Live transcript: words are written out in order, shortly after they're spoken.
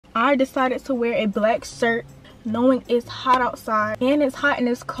I decided to wear a black shirt knowing it's hot outside and it's hot in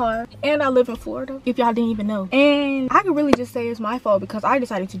this car, and I live in Florida, if y'all didn't even know. And I could really just say it's my fault because I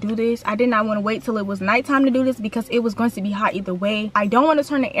decided to do this. I did not want to wait till it was nighttime to do this because it was going to be hot either way. I don't want to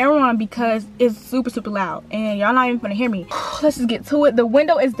turn the air on because it's super loud and y'all not even gonna hear me. Let's just get to it. The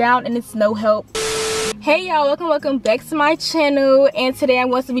window is down and it's no help. Hey y'all, welcome back to my channel, and today I'm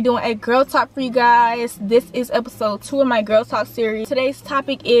going to be doing a girl talk for you guys. This is episode 2 of my girl talk series. Today's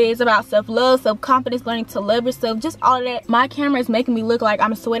topic is about self-love, self-confidence, learning to love yourself, just all of that. My camera is making me look like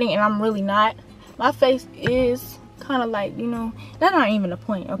I'm sweating and I'm really not. My face is kind of like, you know, that's not even the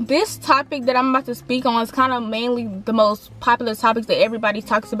point. Okay? This topic that I'm about to speak on is kind of mainly the most popular topics that everybody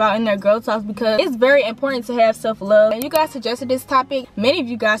talks about in their girl talks because it's very important to have self-love. And you guys suggested this topic. Many of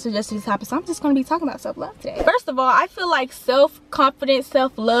you guys suggested this topic, so I'm just going to be talking about self-love today. First of all, I feel like self-confidence,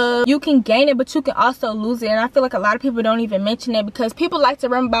 self-love, you can gain it, but you can also lose it. And I feel like a lot of people don't even mention it because people like to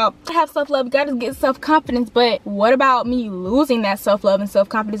remember about, I have self-love, you got to get self-confidence, but what about me losing that self-love and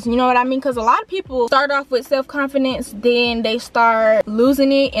self-confidence? You know what I mean? Because a lot of people start off with self-confidence, then they start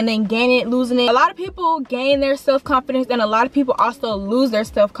losing it, and then gain it, losing it. A lot of people gain their self-confidence, and a lot of people also lose their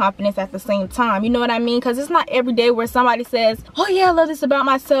self-confidence at the same time. You know what I mean? Because it's not every day where somebody says, oh yeah, I love this about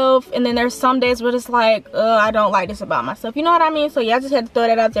myself, and then there's some days where it's like, I don't like this about myself. You know what I mean? So yeah, I just had to throw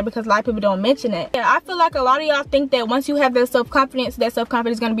that out there because a lot of people don't mention it. Yeah, I feel like a lot of y'all think that once you have that self-confidence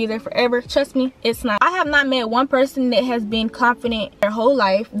is going to be there forever. Trust me, it's not. I have not met one person that has been confident their whole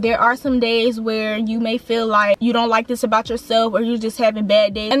life. There are some days where you may feel like you don't like this about yourself, or you're just having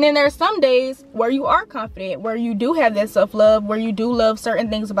bad days, and then there are some days where you are confident, where you do have that self-love, where you do love certain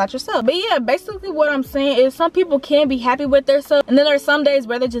things about yourself. But yeah, basically what I'm saying is some people can be happy with their self, and then there are some days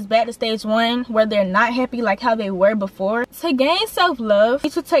where they're just back to stage 1, where they're not happy like how they were before. To gain self-love, you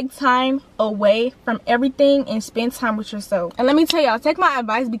need to take time away from everything and spend time with yourself. And let me tell y'all, take my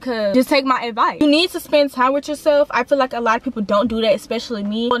advice, because just take my advice. You need to spend time with yourself. I feel like a lot of people don't do that, especially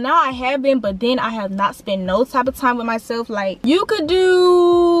me. Well, now I have been, but then I have not spent no type of time with myself. Like, you could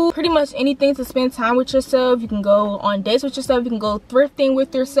do pretty much anything to spend time with yourself. You can go on dates with yourself, you can go thrifting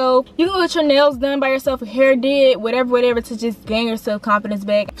with yourself, you can get your nails done by yourself, hair did, whatever, to just gain your self-confidence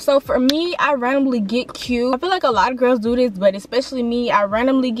back. So for me, I randomly get cute. I feel like a lot of girls do this, but especially me, I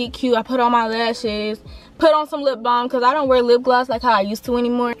randomly get cute. I put on my lashes, put on some lip balm, because I don't wear lip gloss like how I used to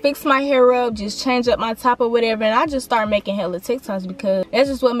anymore. Fix my hair up, just change up my top or whatever, and I just start making hella TikToks because that's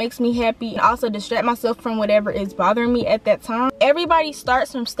just what makes me happy, and also distract myself from whatever is bothering me at that time. Everybody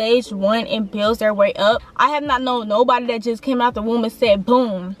starts from stage 1 and builds their way up. I have not known nobody that just came out the womb and said,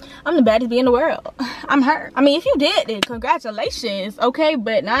 boom, I'm the baddest bee in the world. I'm her. I mean, if you did, then congratulations, okay?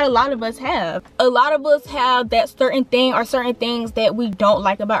 But not a lot of us have. A lot of us have that certain thing or certain things that we don't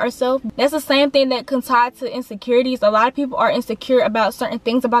like about ourselves. That's the same thing that can tie to insecurities. A lot of people are insecure about certain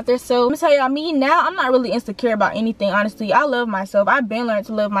things about themselves. Let me tell y'all, me now, I'm not really insecure about anything, honestly. I love myself. I've been learning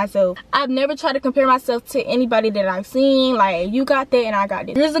to love myself. I've never tried to compare myself to anybody that I've seen, like, you got that and I got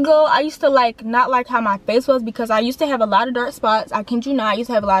this. Years ago, I used to not like how my face was, because I used to have a lot of dark spots. I kid you not, I used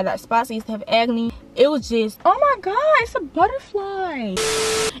to have a lot of dark spots. I used to have acne. It was just, oh my god, it's a butterfly.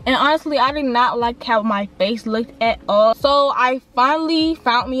 And honestly, I did not like how my face looked at all. So I finally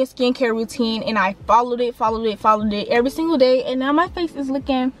found me a skincare routine, and I followed it every single day, and now my face is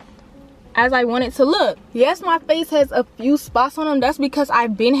looking as I want it to look. Yes, my face has a few spots on them. That's because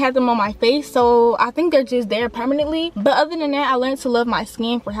I've been had them on my face, so I think they're just there permanently. But other than that, I learned to love my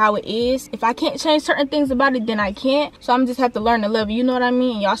skin for how it is. If I can't change certain things about it, then I can't. So I'm just have to learn to love it, you know what I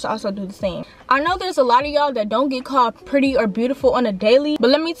mean? Y'all should also do the same. I know there's a lot of y'all that don't get called pretty or beautiful on a daily, but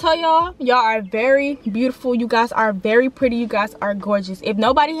let me tell y'all, y'all are very beautiful. You guys are very pretty. You guys are gorgeous. If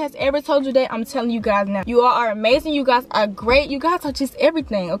nobody has ever told you that, I'm telling you guys now. You all are amazing. You guys are great. You guys are just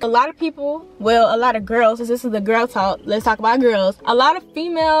everything. Okay? A lot of people, well, a lot of girls, since this is the girl talk, let's talk about girls. A lot of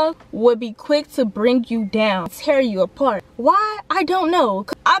females would be quick to bring you down, tear you apart. Why? I don't know.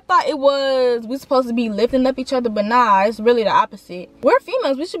 I thought it was we're supposed to be lifting up each other, but nah, it's really the opposite. We're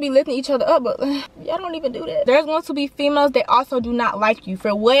females, we should be lifting each other up, but y'all don't even do that. There's going to be females that also do not like you.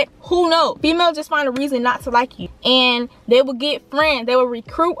 For what? Who knows? Females just find a reason not to like you, and they will get friends. They will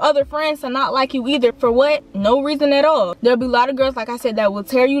recruit other friends to not like you either. For what? No reason at all. There'll be a lot of girls, like I said, that will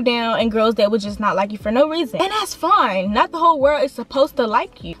tear you down, and girls that will just not like you for no reason, and that's fine. Not the whole world is supposed to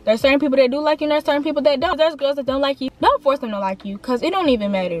like you. There's certain people that do like you, and there's certain people that don't. There's girls that don't like you. Don't force them to like you, because it don't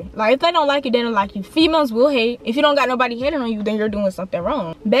even matter. Like, if they don't like you, they don't like you. Females will hate. If you don't got nobody hating on you, then you're doing something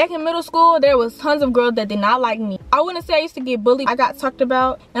wrong. Back in middle school, there was tons of girls that did not like me. I wouldn't say I used to get bullied. I got talked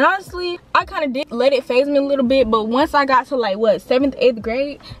about, and honestly, I I kind of did let it phase me a little bit, but once I got to like what, 7th, 8th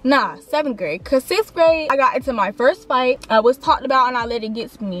grade? Nah, 7th grade. Cause 6th grade, I got into my first fight. I was talked about and I let it get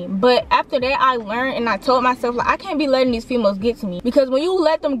to me. But after that, I learned and I told myself, like, I can't be letting these females get to me. Because when you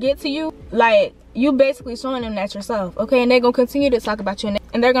let them get to you, like, you basically showing them that yourself, okay? And they're gonna continue to talk about you,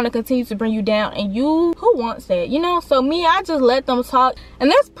 and they're gonna continue to bring you down. And you, who wants that, you know? So me, I just let them talk.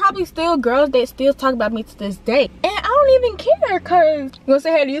 And there's probably still girls that still talk about me to this day, and I don't even care. Cause you wanna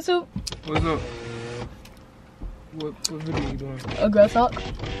say hey to YouTube? What's up? What video you doing? A girl talk.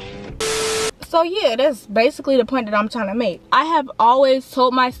 So yeah, that's basically the point that I'm trying to make. I have always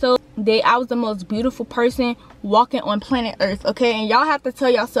told myself that I was the most beautiful person walking on planet Earth, okay? And y'all have to tell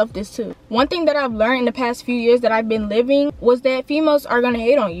yourself this too. One thing that I've learned in the past few years that I've been living was that females are gonna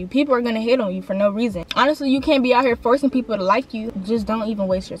hate on you. People are gonna hate on you for no reason. Honestly, you can't be out here forcing people to like you. Just don't even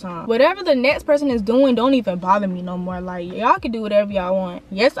waste your time. Whatever the next person is doing, don't even bother me no more. Like, y'all can do whatever y'all want.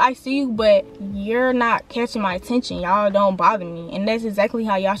 Yes, I see you, but you're not catching my attention. Y'all don't bother me. And that's exactly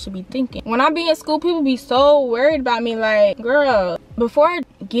how y'all should be thinking. When I be in school, people be so worried about me. Like, girl, before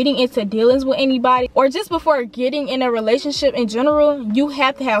getting into dealings with anybody, or just before getting in a relationship in general, you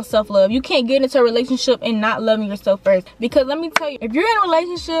have to have self-love. You can't get into a relationship and not loving yourself first. Because let me tell you, if you're in a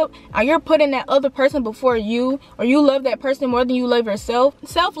relationship and you're putting that other person before you, or you love that person more than you love yourself,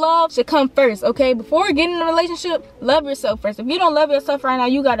 self-love should come first, okay? Before getting in a relationship, love yourself first. If you don't love yourself right now,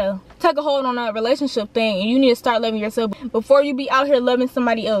 you gotta take a hold on that relationship thing, and you need to start loving yourself before you be out here loving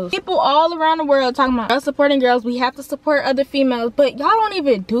somebody else. People all around the world talking about us supporting girls, we have to support other females, but y'all don't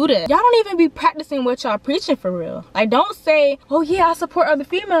even do that. Y'all don't even be practicing what y'all preaching for real. Like, don't say, oh yeah, I support other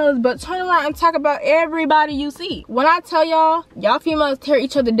females, but turn around and talk about everybody you see. When I tell y'all, y'all females tear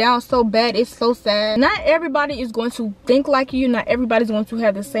each other down so bad, it's so sad. Not everybody is going to think like you. Not everybody's going to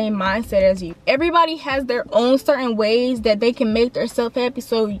have the same mindset as you. Everybody has their own certain ways that they can make themselves happy.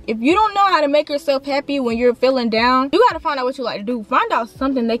 So if you don't know how to make yourself happy when you're feeling down, you got to find out what you like to do. Find out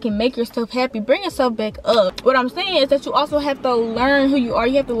something that can make yourself happy. Bring yourself back up. What I'm saying is that you also have to learn who you are.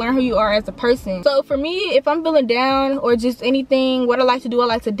 You have to learn who you are as a person. So for me, if I'm feeling down or just anything, what I like to do, I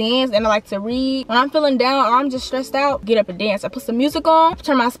like to dance and I like to read. When I'm feeling down or I'm just stressed out, get up and dance. I put some music on,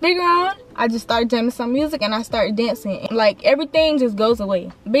 turn my speaker on, I just start jamming some music and I start dancing. Like, everything just goes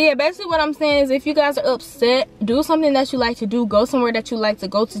away. But yeah, basically what I'm saying is, if you guys are upset, do something that you like to do. Go somewhere that you like to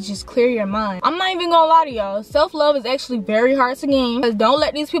go to just clear your mind. I'm not even gonna lie to y'all. Self-love is actually very hard to gain. Because don't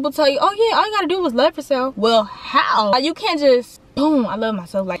let these people tell you, oh yeah, all you gotta do is love yourself. Well, how? Like, you can't just boom, I love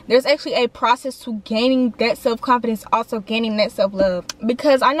myself. Like, there's actually a process to gaining that self-confidence, also gaining that self-love.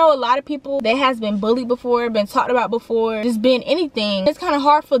 Because I know a lot of people that has been bullied before, been talked about before, just been anything. It's kind of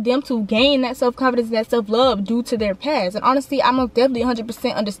hard for them to gain that self-confidence, that self-love due to their past. And honestly, I most definitely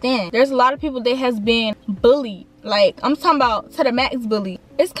 100% understand. There's a lot of people that has been bullied. Like, I'm talking about to the max bully.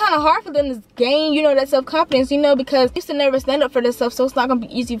 It's kind of hard for them to gain, you know, that self-confidence, you know, because they used to never stand up for themselves. So it's not gonna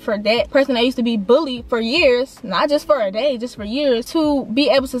be easy for that person that used to be bullied for years, not just for a day, just for years, to be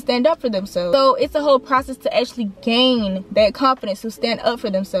able to stand up for themselves. So it's a whole process to actually gain that confidence to stand up for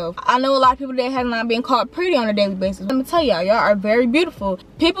themselves. I know a lot of people that have not been called pretty on a daily basis. Let me tell y'all, y'all are very beautiful.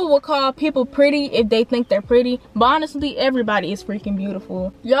 People will call people pretty if they think they're pretty, but honestly, everybody is freaking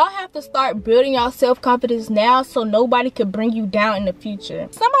beautiful. Y'all have to start building y'all self-confidence now, so nobody could bring you down in the future.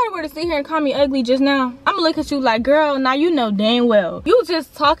 Somebody were to sit here and call me ugly just now, I'm gonna look at you like, girl, now you know dang well you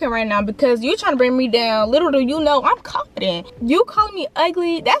just talking right now because you trying to bring me down. Little do you know, I'm confident. You calling me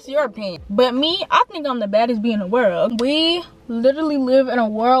ugly, that's your opinion, but me, I think I'm the baddest bee in the world. We literally live in a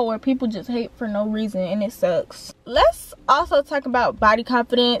world where people just hate for no reason, and it sucks. Let's also talk about body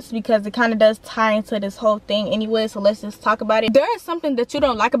confidence, because it kind of does tie into this whole thing anyway, so let's just talk about it. There is something that you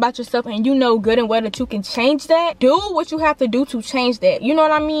don't like about yourself and you know good and well that you can change that. Do what you have to do to change that, you know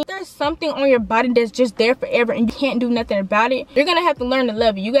what I mean? There's something on your body that's just there forever and you can't do nothing about it. You're gonna have to learn to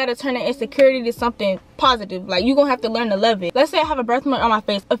love it. You gotta turn that insecurity to something positive. Like, you're gonna have to learn to love it. Let's say I have a birthmark on my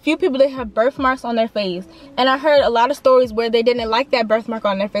face. A few people, they have birthmarks on their face, and I heard a lot of stories where they didn't like that birthmark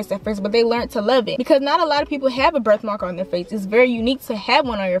on their face at first, but they learned to love it, because not a lot of people have a birthmark on their face. It's very unique to have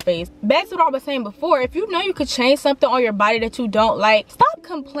one on your face. Back to what I was saying before, if you know you could change something on your body that you don't like, stop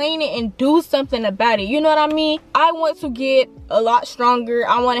complaining and do something about it. You know what I mean? I want to get a lot stronger.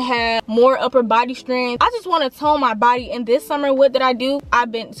 I want to have more upper body strength. I just want to tone my body. And this summer, what did I do?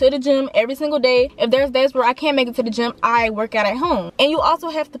 I've been to the gym every single day. If there's days where I can't make it to the gym, I work out at home. And you also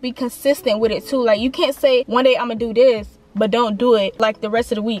have to be consistent with it too. Like, you can't say one day I'm gonna do this, but don't do it like the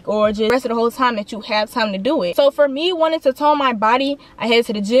rest of the week or just the rest of the whole time that you have time to do it. So for me, wanting to tone my body, I head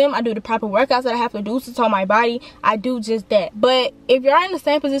to the gym, I do the proper workouts that I have to do to tone my body. I do just that. But if you're in the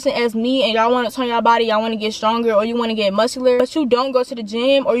same position as me and y'all want to tone your body, y'all want to get stronger or you want to get muscular, but you don't go to the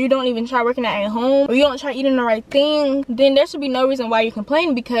gym or you don't even try working out at home or you don't try eating the right thing, then there should be no reason why you're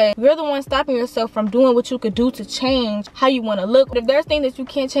complaining, because you're the one stopping yourself from doing what you could do to change how you want to look. But if there's things that you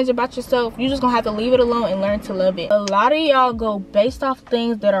can't change about yourself, you're just gonna have to leave it alone and learn to love it. A lot of y'all go based off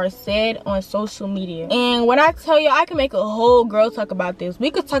things that are said on social media, and when I tell you, I can make a whole girl talk about this.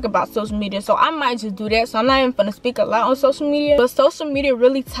 We could talk about social media, so I might just do that. So I'm not even gonna speak a lot on social media, but social media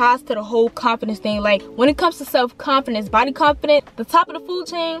really ties to the whole confidence thing. Like when it comes to self-confidence, body confidence, the top of the food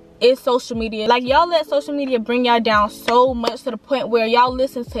chain is social media. Like y'all let social media bring y'all down so much to the point where y'all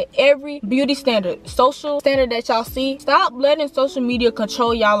listen to every beauty standard, social standard that y'all see. Stop letting social media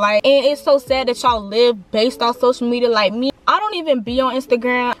control y'all life. And it's so sad that y'all live based off social media. Like me, I don't even be on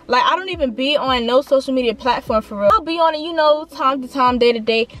Instagram. Like I don't even be on no social media platform for real. I'll be on it, you know, time to time, day to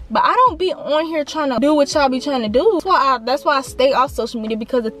day, but I don't be on here trying to do what y'all be trying to do. That's why I stay off social media,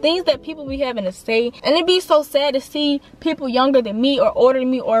 because the things that people be having to say, and it be so sad to see people younger than me or older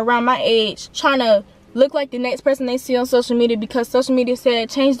than me or around my age trying to look like the next person they see on social media because social media said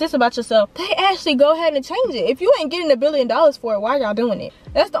change this about yourself. They actually go ahead and change it. If you ain't getting $1 billion for it, why y'all doing it?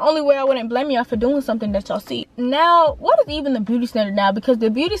 That's the only way I wouldn't blame y'all for doing something that y'all see. Now, what is even the beauty standard now? Because the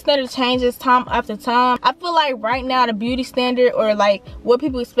beauty standard changes time after time. I feel like right now the beauty standard, or like what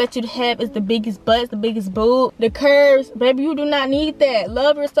people expect you to have, is the biggest butts, the biggest boob, the curves. Baby, you do not need that.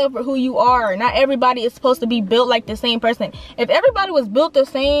 Love yourself for who you are. Not everybody is supposed to be built like the same person. If everybody was built the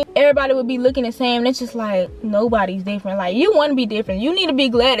same, everybody would be looking the same. It's just like nobody's different. Like you want to be different. You need to be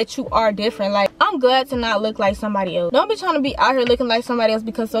glad that you are different. Like I'm glad to not look like somebody else. Don't be trying to be out here looking like somebody else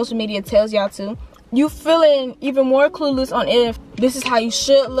because social media tells y'all to. You feeling even more clueless on if this is how you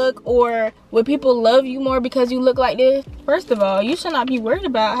should look, or would people love you more because you look like this? First of all, you should not be worried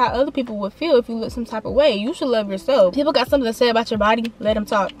about how other people would feel if you look some type of way. You should love yourself. People got something to say about your body, let them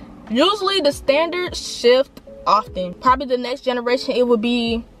talk. Usually the standards shift often. Probably the next generation it would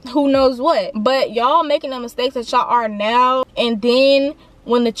be who knows what, but y'all making the mistakes that y'all are now, and then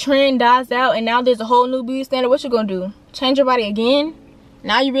when the trend dies out and now there's a whole new beauty standard, what you gonna do? Change your body again?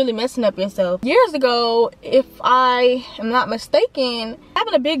 Now you're really messing up yourself. Years ago, if I am not mistaken,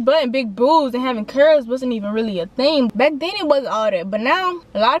 having a big butt and big boobs and having curves wasn't even really a thing. Back then it wasn't all that, but now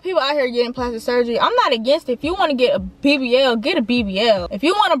a lot of people out here getting plastic surgery. I'm not against it. If you want to get a BBL, get a BBL. If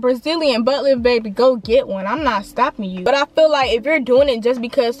you want a Brazilian butt lift, baby, go get one. I'm not stopping you. But I feel like if you're doing it just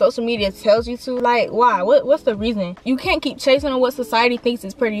because social media tells you to, like, why? What's the reason? You can't keep chasing on what society thinks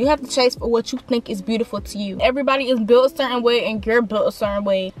is pretty. You have to chase for what you think is beautiful to you. Everybody is built a certain way and you're built a certain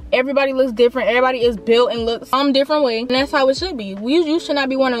way. Everybody looks different. Everybody is built and looks some different way, and that's how it should be. You should not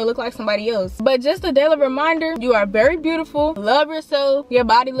be wanting to look like somebody else. But just a daily reminder, you are very beautiful. Love yourself. Your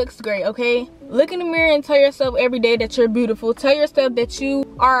body looks great, okay? Look in the mirror and tell yourself every day that you're beautiful. Tell yourself that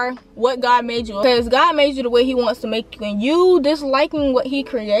you are what God made you, because God made you the way he wants to make you, and you disliking what he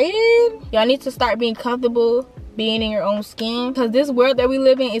created, y'all need to start being comfortable being in your own skin, because this world that we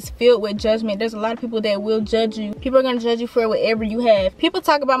live in is filled with judgment. There's a lot of people that will judge you. People are going to judge you for whatever you have. People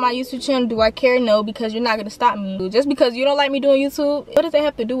talk about my YouTube channel. Do I care? No, because you're not going to stop me. Just because you don't like me doing YouTube, what does that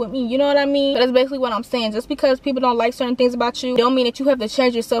have to do with me? You know what I mean? But that's basically what I'm saying. Just because people don't like certain things about you don't mean that you have to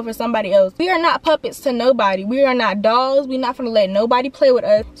change yourself for somebody else. We are not puppets to nobody. We are not dolls. We're not going to let nobody play with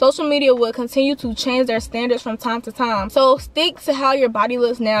us. Social media will continue to change their standards from time to time. So stick to how your body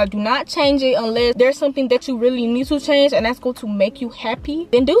looks now. Do not change it unless there's something that you really need to change and that's going to make you happy,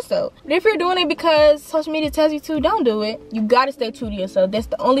 then do so. But if you're doing it because social media tells you to, don't do it. You gotta stay true to yourself. That's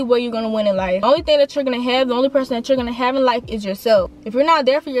the only way you're gonna win in life. The only thing that you're gonna have, the only person that you're gonna have in life is yourself. If you're not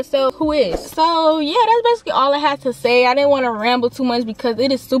there for yourself, who is? So yeah, that's basically all I had to say. I didn't want to ramble too much because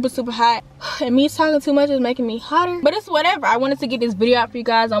it is super hot, and me talking too much is making me hotter, but it's whatever. I wanted to get this video out for you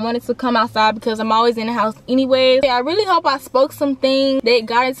guys. I wanted to come outside because I'm always in the house anyway. I really hope I spoke some things that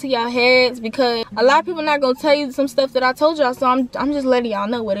got into y'all heads, because a lot of people not gonna tell you some stuff that I told y'all, so I'm just letting y'all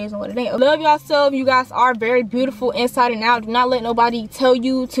know what it is and what it ain't. Love yourself. You guys are very beautiful inside and out. Do not let nobody tell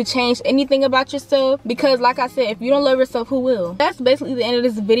you to change anything about yourself, because like I said, if you don't love yourself, who will? That's basically the end of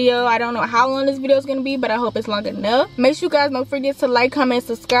this video. I don't know how long this video is gonna be, but I hope it's long enough. Make sure you guys don't forget to like, comment,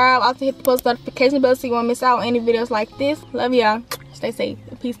 subscribe. Also hit the post notification bell so you won't miss out on any videos like this. Love y'all. Stay safe.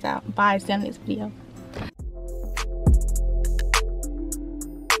 Peace out. Bye. See you on the next video.